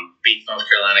State beats North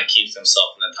Carolina, keeps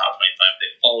themselves in the top 25.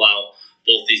 They fall out.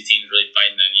 Both these teams really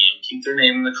fighting to keep their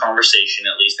name in the conversation.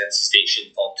 At least NC State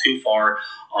shouldn't fall too far.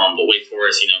 But Wake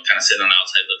Forest, kind of sitting on the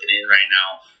outside looking in right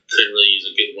now, could really use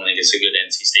a good win against a good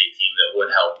NC State team that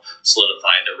would help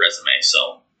solidify their resume.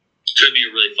 So could be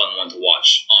a really fun one to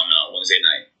watch on Wednesday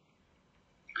night.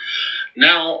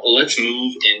 Now, let's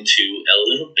move into a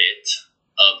little bit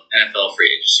of NFL free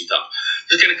agency talk.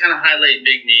 Just going to kind of highlight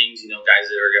big names,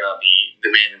 guys that are going to be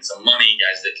demanding some money,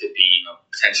 guys that could be,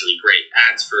 potentially great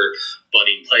ads for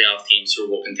budding playoff teams,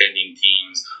 Super Bowl contending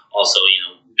teams, also,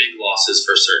 big losses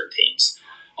for certain teams.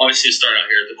 Obviously, to start out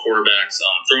here at the quarterbacks,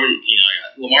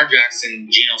 Lamar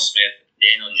Jackson, Geno Smith,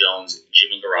 Daniel Jones,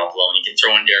 Jimmy Garoppolo, and you can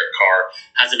throw in Derek Carr.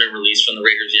 Hasn't been released from the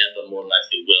Raiders yet, but more than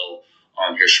likely will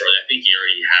here shortly. I think he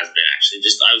already has been, actually.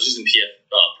 I was using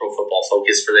Pro Football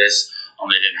Focus for this.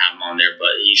 They didn't have him on there,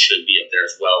 but he should be up there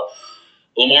as well.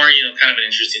 Lamar, kind of an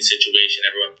interesting situation.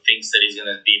 Everyone thinks that he's going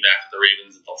to be back with the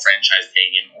Ravens, that they'll franchise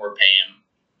tag him or pay him.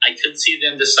 I could see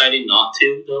them deciding not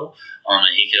to, though.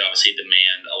 He could obviously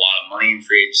demand a lot of money in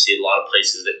free agency. A lot of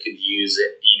places that could use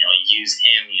it, use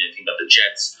him. Think about the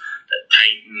Jets, the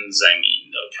Titans,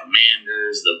 the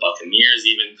Commanders, the Buccaneers,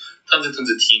 even tons and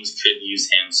tons of teams could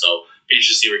use him. So be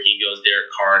interested to see where he goes.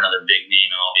 Derek Carr, another big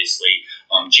name, obviously.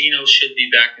 Geno should be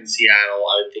back in Seattle.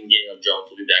 I would think Daniel Jones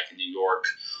will be back in New York,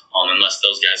 unless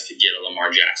those guys could get a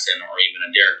Lamar Jackson or even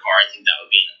a Derek Carr. I think that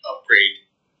would be an upgrade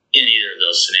in either of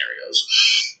those scenarios.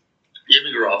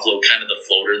 Jimmy Garoppolo, kind of the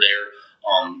floater there.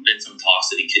 Been some talks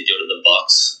that he could go to the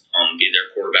Bucs, be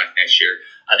their quarterback next year.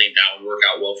 I think that would work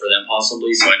out well for them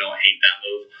possibly, so I don't hate that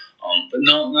move. But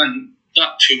no,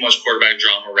 not too much quarterback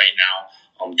drama right now.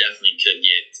 Definitely could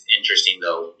get interesting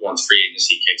though once free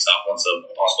agency kicks off, once a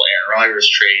possible Aaron Rodgers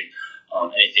trade,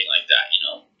 anything like that,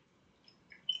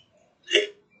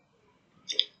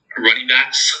 Running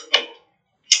backs,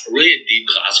 really a deep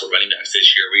class for running backs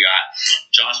this year. We got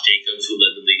Josh Jacobs, who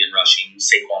led the league in rushing,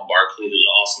 Saquon Barkley, who's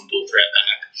an awesome dual threat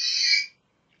back,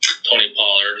 Tony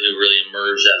Pollard, who really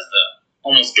emerged as the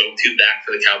almost go-to back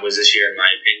for the Cowboys this year, in my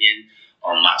opinion.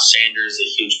 Miles Sanders, a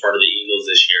huge part of the Eagles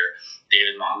this year.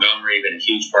 David Montgomery, been a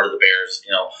huge part of the Bears.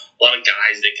 A lot of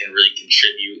guys that can really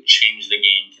contribute, change the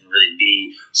game, can really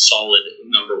be solid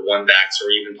number one backs or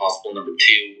even possible number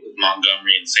two with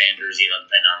Montgomery and Sanders,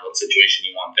 depending on what situation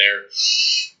you want there.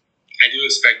 I do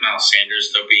expect Miles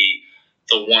Sanders to be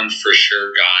the one for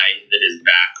sure guy that is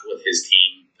back with his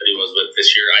team that he was with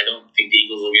this year. I don't think the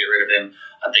Eagles will get rid of him.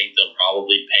 I think they'll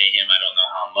probably pay him. I don't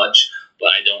know how much,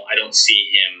 but I don't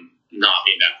see him not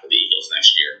being back with the Eagles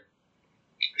next year.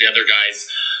 The other guys,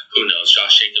 who knows?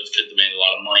 Josh Jacobs could demand a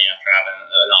lot of money after having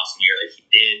an awesome year like he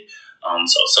did.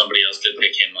 So somebody else could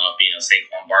pick him up.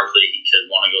 Saquon Barkley, he could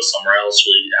want to go somewhere else,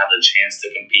 really have the chance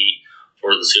to compete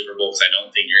for the Super Bowl, because I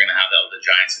don't think you're going to have that with the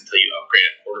Giants until you upgrade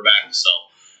at quarterback. So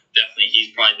definitely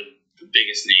he's probably the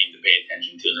biggest name to pay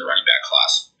attention to in the running back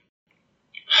class.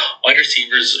 Wide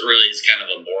receivers really is kind of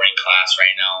a boring class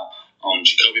right now.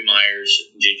 Jacoby Myers,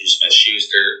 Juju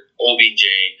Smith-Schuster, OBJ,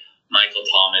 Michael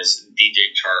Thomas, DJ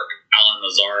Chark, Alan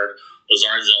Lazard.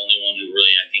 Lazard's the only one who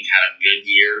really, I think, had a good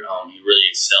year. He really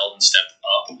excelled and stepped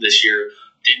up this year.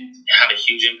 Didn't have a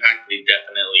huge impact, but he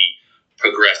definitely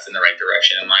progressed in the right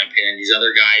direction, in my opinion. These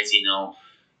other guys,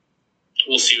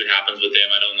 we'll see what happens with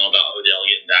them. I don't know about Odell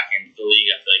getting back into the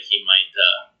league. I feel like he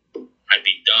might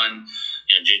be done.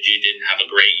 Juju didn't have a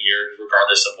great year,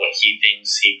 regardless of what he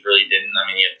thinks. He really didn't. I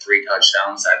mean, he had 3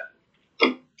 touchdowns.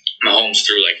 Mahomes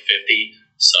threw like 50.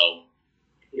 So,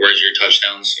 where's your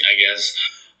touchdowns, I guess?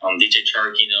 DJ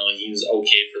Chark, he was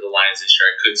okay for the Lions this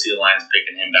year. I could see the Lions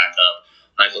picking him back up.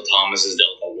 Michael Thomas has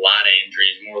dealt with a lot of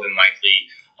injuries, more than likely.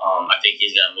 I think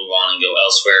he's going to move on and go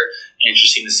elsewhere.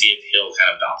 Interesting to see if he'll kind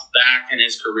of bounce back in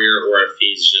his career or if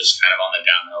he's just kind of on the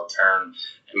downhill turn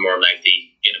and more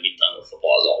likely going to be done with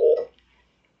football as a whole.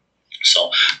 So,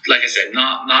 like I said,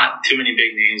 not too many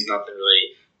big names, nothing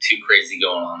really too crazy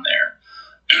going on there.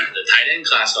 The tight end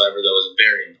class, however, though, is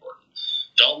very important.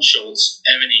 Dalton Schultz,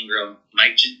 Evan Ingram,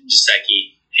 Mike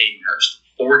Gesicki, Hayden Hurst.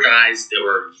 4 guys that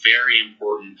were very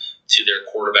important to their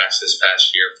quarterbacks this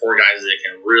past year. 4 guys that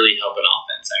can really help an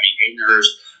offense. I mean, Hayden Hurst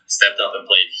stepped up and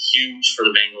played huge for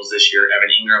the Bengals this year.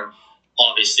 Evan Ingram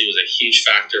obviously was a huge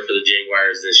factor for the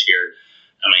Jaguars this year.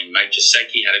 I mean, Mike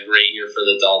Gesicki had a great year for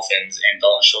the Dolphins, and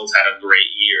Dalton Schultz had a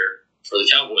great year for the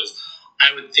Cowboys.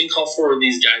 I would think all 4 of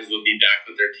these guys would be back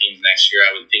with their teams next year.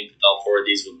 I would think that all 4 of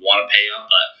these would want to pay up,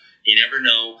 but you never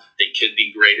know. They could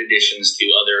be great additions to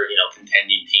other,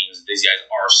 contending teams. These guys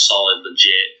are solid,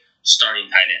 legit starting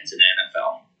tight ends in the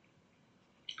NFL.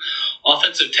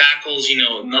 Offensive tackles,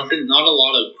 not a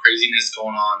lot of craziness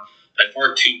going on. By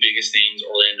far, 2 biggest names: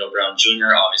 Orlando Brown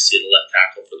Jr., obviously the left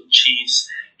tackle for the Chiefs.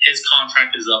 His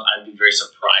contract is up. I'd be very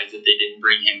surprised if they didn't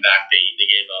bring him back. They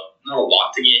gave up not a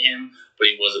lot to get him, but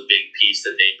he was a big piece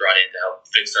that they brought in to help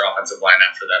fix their offensive line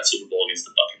after that Super Bowl against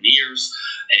the Buccaneers.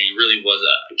 And he really was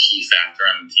a key factor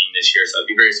on the team this year. So I'd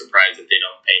be very surprised if they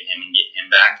don't pay him and get him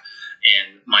back.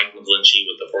 And Mike McGlinchey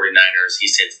with the 49ers, he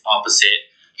sits opposite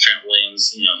Trent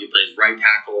Williams. He plays right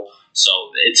tackle.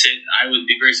 So I would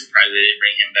be very surprised if they didn't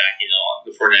bring him back.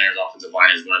 The 49ers offensive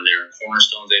line is one of their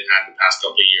cornerstones they've had the past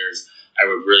couple of years. I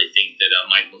would really think that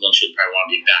Mike McGlinchey would probably want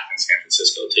to be back in San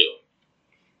Francisco too.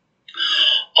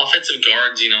 Offensive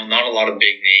guards, not a lot of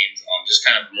big names, just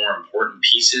kind of more important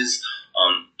pieces.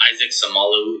 Isaac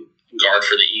Samalu, guard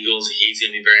for the Eagles, he's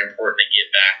going to be very important to get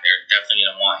back. They're definitely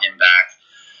going to want him back.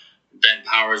 Ben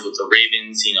Powers with the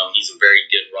Ravens, he's a very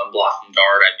good run blocking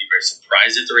guard. I'd be very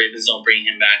surprised if the Ravens don't bring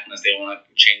him back unless they want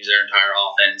to change their entire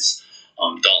offense.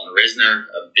 Dalton Risner,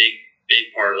 a big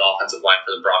part of the offensive line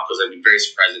for the Broncos. I'd be very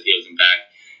surprised if he wasn't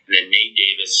back. And then Nate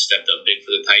Davis stepped up big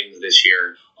for the Titans this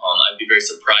year. I'd be very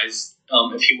surprised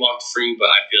if he walked free,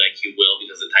 but I feel like he will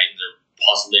because the Titans are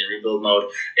possibly in rebuild mode.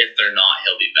 If they're not,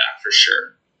 he'll be back for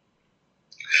sure.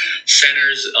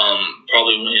 Centers,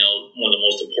 probably one of the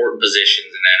most important positions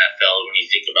in the NFL when you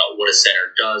think about what a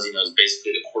center does. Is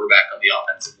basically the quarterback of the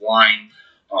offensive line.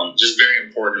 Just very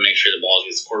important to make sure the ball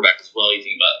gets the quarterback as well. You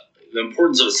think about the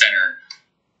importance of a center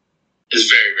is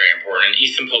very, very important.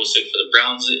 Ethan Posick for the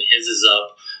Browns, his is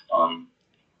up.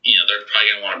 They're probably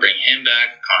going to want to bring him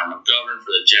back. Connor McGovern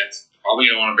for the Jets, probably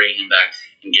going to want to bring him back.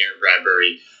 And Garrett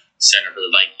Bradbury, center for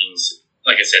the Vikings.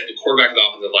 Like I said, the quarterback of the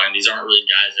offensive line, these aren't really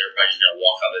guys that are probably just going to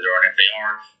walk out the door. And if they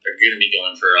are, they're going to be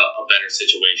going for a better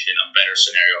situation, a better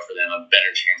scenario for them, a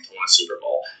better chance to win a Super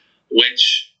Bowl,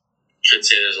 which should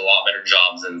say there's a lot better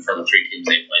jobs than for the three teams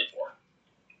they played for.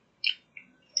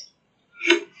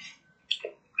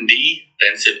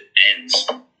 Defensive ends.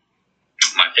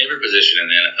 My favorite position in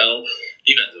the NFL,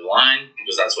 defensive line,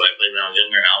 because that's what I played when I was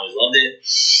younger and I always loved it.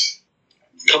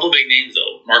 A couple big names,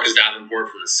 though. Marcus Davenport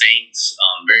from the Saints.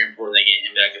 Very important they get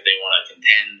him back if they want to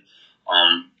contend.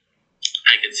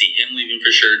 I could see him leaving for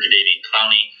sure. Jadeveon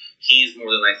Clowney. He's more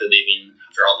than likely leaving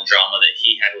after all the drama that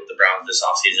he had with the Browns this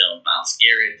offseason with Myles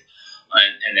Garrett.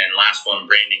 And then last one,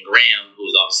 Brandon Graham,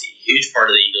 who's obviously a huge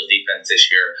part of the Eagles' defense this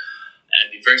year.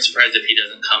 I'd be very surprised if he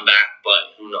doesn't come back,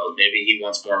 but who knows? Maybe he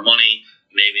wants more money.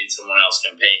 Maybe someone else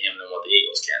can pay him than what the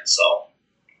Eagles can. So,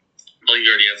 I believe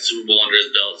he already has the Super Bowl under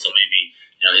his belt, so maybe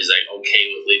he's like okay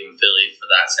with leaving Philly for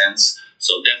that sense.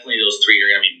 So definitely those three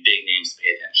are going to be big names to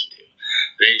pay attention to.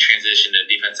 Then you transition to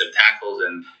defensive tackles,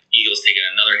 and Eagles taking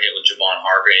another hit with Javon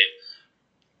Hargrave.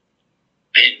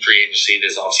 Hitting free agency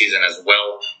this offseason as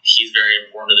well. He's very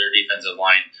important to their defensive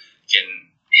line.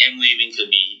 Him leaving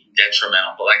could be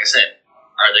detrimental. But like I said,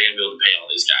 are they going to be able to pay all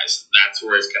these guys? That's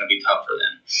where it's going to be tough for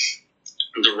them.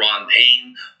 Deron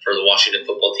Payne for the Washington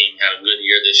football team had a good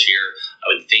year this year.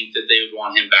 I would think that they would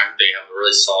want him back. They have a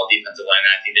really solid defensive line.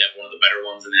 I think they have one of the better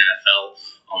ones in the NFL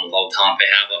with all the talent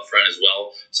they have up front as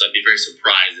well. So I'd be very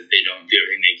surprised if they don't do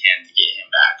everything they can to get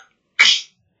him back.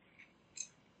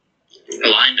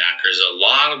 Linebackers, a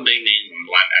lot of big names on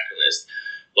the linebacker list.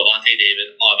 Lavonte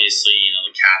David, obviously,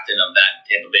 the captain of that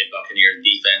Tampa Bay Buccaneers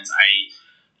defense.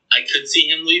 I could see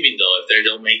him leaving, though, if they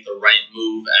don't make the right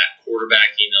move at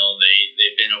quarterback.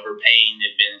 They've been overpaying.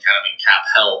 They've been kind of in cap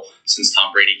hell since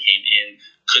Tom Brady came in.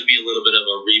 Could be a little bit of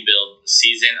a rebuild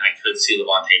season. I could see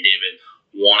Lavonte David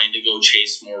wanting to go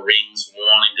chase more rings,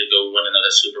 wanting to go win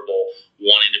another Super Bowl,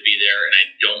 wanting to be there, and I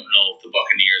don't know if the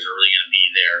Buccaneers are really going to be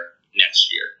there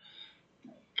next year.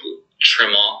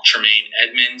 Tremaine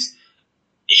Edmonds,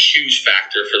 a huge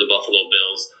factor for the Buffalo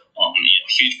Bills.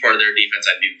 Huge part of their defense.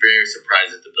 I'd be very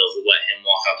surprised if the Bills would let him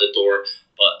walk out the door.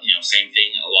 But, same thing.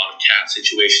 A lot of cap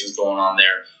situations going on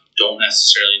there. Don't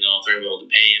necessarily know if they're going to be able to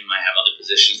pay him. Might have other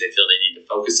positions they feel they need to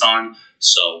focus on.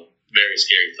 So, very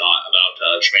scary thought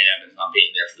about Tremaine Edmonds not being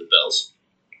there for the Bills.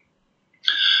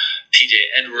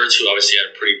 TJ Edwards, who obviously had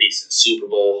a pretty decent Super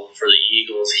Bowl for the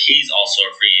Eagles. He's also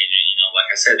a free agent. Like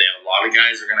I said, they have a lot of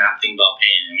guys who are going to have to think about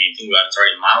paying him. Think about it. It's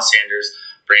already Miles Sanders,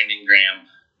 Brandon Graham,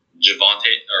 Javon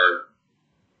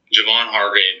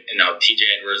Hargrave, and now TJ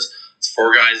Edwards. It's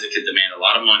four guys that could demand a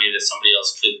lot of money that somebody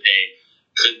else could pay.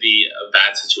 Could be a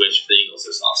bad situation for the Eagles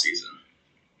this offseason.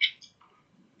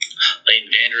 Leighton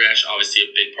Vander Esch, obviously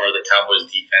a big part of the Cowboys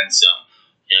defense.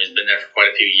 He's been there for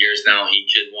quite a few years now. He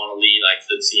could want to leave. I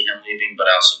could see him leaving,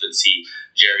 but I also could see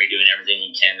Jerry doing everything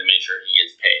he can to make sure he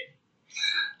gets paid.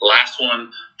 The last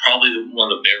one, probably one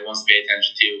of the bigger ones to pay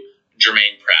attention to,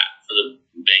 Jermaine Pratt for the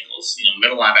Bengals.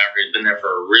 Middle linebacker, has been there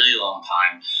for a really long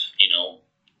time.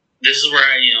 This is where,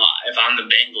 if I'm the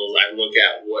Bengals, I look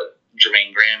at what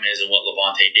Jermaine Graham is and what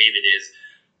Lavonte David is.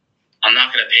 I'm not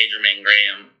going to pay Jermaine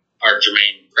Graham or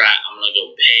Jermaine Pratt. I'm going to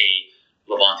go pay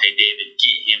Lavonte David,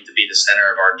 get him to be the center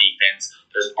of our defense.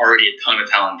 There's already a ton of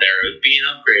talent there. It would be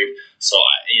an upgrade. So,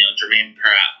 Jermaine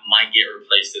Pratt might get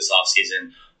replaced this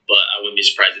offseason, but I wouldn't be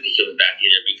surprised if he comes back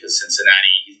either because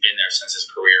Cincinnati, he's been there since his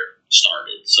career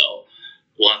started. So,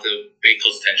 we'll have to pay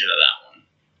close attention to that one.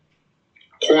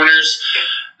 Corners,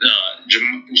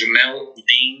 Jamel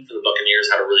Dean for the Buccaneers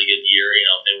had a really good year.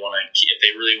 If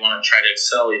they really want to try to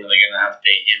excel, they're going to have to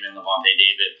pay him and Lavonte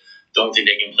David. Don't think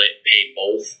they can pay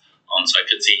both. So I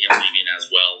could see him leaving as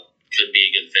well. Could be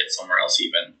a good fit somewhere else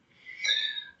even.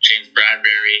 James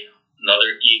Bradbury,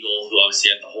 another Eagle who obviously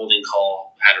had the holding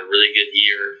call, had a really good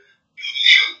year.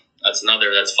 That's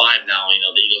five now. The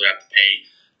Eagles have to pay.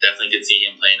 Definitely could see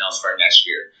him playing elsewhere next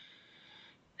year.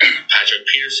 Patrick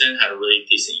Peterson had a really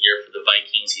decent year for the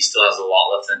Vikings. He still has a lot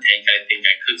left in the tank. I think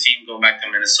I could see him going back to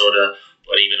Minnesota,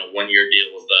 but even a one-year deal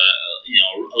with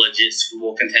a legit Super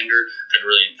Bowl contender could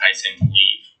really entice him to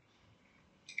leave.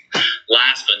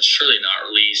 Last but surely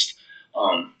not least,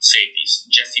 Safeties,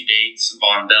 Jesse Bates,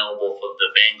 Von Bell, both of the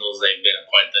Bengals. They've been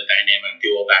quite the dynamic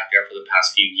duo back there for the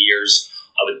past few years.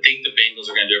 I would think the Bengals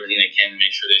are going to do everything they can to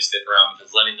make sure they stick around,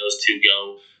 because letting those two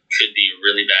go could be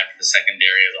really bad for the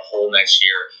secondary as a whole next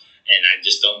year. And I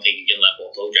just don't think you can let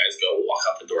both those guys go walk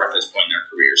out the door at this point in their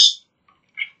careers.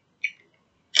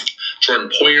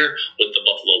 Jordan Poyer with the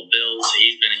Buffalo Bills.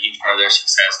 He's been a huge part of their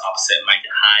success opposite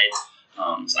Micah Hyde.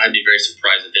 So I'd be very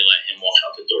surprised if they let him walk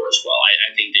out the door as well.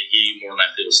 I think that he more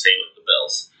likely will stay with the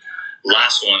Bills.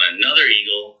 Last one, another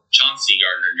Eagle, Chauncey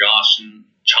Gardner-Johnson,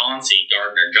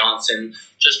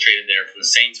 just traded there from the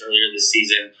Saints earlier this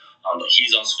season. But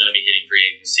he's also going to be hitting free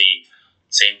agency.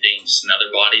 Same thing, just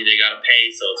another body they got to pay.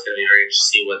 So it's going to be very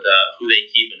interesting to see who they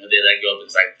keep and who they let go,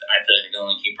 because I feel like they can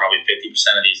only keep probably 50%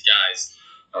 of these guys.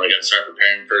 We got to start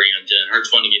preparing for, Jalen Hurts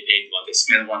wanting to get paid, Devontae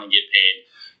Smith wanting to get paid.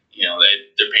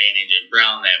 They're paying A.J.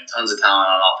 Brown. They have tons of talent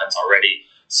on offense already.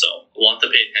 So we'll have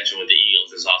to pay attention with the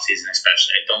Eagles this offseason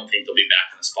especially. I don't think they'll be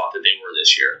back in the spot that they were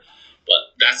this year.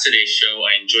 But that's today's show.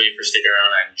 I enjoy you for sticking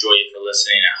around. I enjoy you for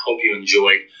listening. I hope you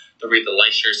enjoyed. Don't forget to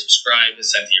like, share, subscribe, and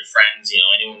send to your friends.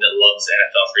 Anyone that loves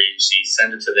NFL free agency,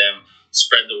 send it to them.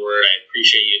 Spread the word. I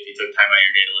appreciate you if you took time out of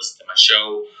your day to listen to my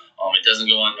show. It doesn't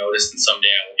go unnoticed, and someday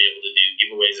I will be able to do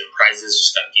giveaways and prizes.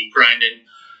 Just got to keep grinding.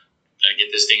 Got to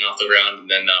get this thing off the ground, and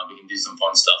then we can do some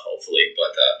fun stuff, hopefully.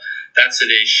 But that's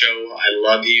today's show. I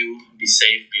love you. Be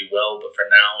safe, be well. But for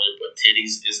now, your boy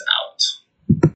Titties is out.